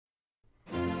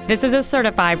This is a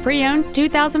certified pre-owned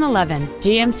 2011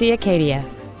 GMC Acadia.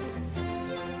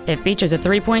 It features a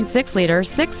 3.6-liter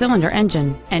six-cylinder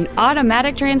engine, an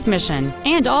automatic transmission,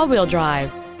 and all-wheel drive.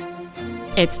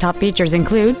 Its top features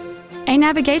include a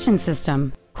navigation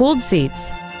system, cooled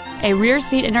seats, a rear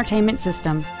seat entertainment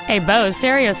system, a Bose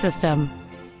stereo system,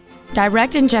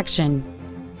 direct injection,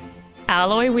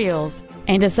 alloy wheels,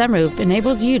 and a sunroof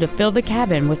enables you to fill the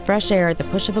cabin with fresh air at the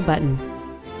push of a button.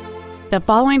 The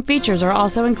following features are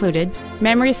also included: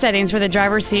 memory settings for the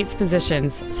driver's seat's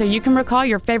positions, so you can recall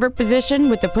your favorite position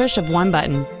with the push of one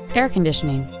button, air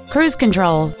conditioning, cruise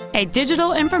control, a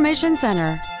digital information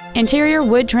center, interior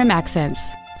wood trim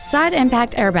accents, side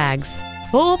impact airbags,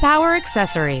 full power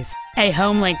accessories, a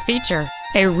home link feature,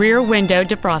 a rear window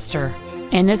defroster,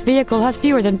 and this vehicle has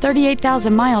fewer than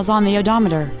 38,000 miles on the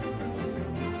odometer.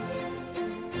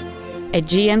 A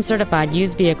GM certified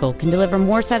used vehicle can deliver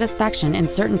more satisfaction and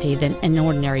certainty than an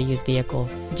ordinary used vehicle.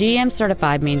 GM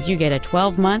certified means you get a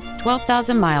 12-month,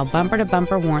 12,000-mile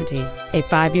bumper-to-bumper warranty, a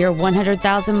 5-year,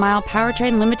 100,000-mile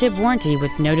powertrain limited warranty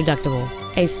with no deductible,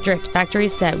 a strict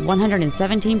factory-set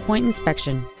 117-point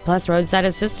inspection, plus roadside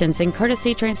assistance and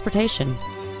courtesy transportation.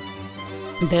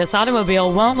 This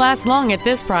automobile won't last long at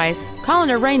this price. Call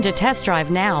and arrange a test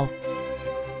drive now.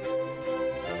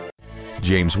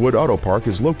 James Wood Auto Park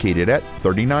is located at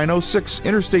 3906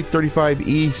 Interstate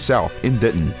 35E South in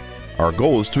Denton. Our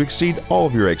goal is to exceed all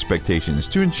of your expectations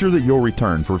to ensure that you'll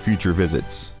return for future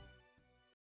visits.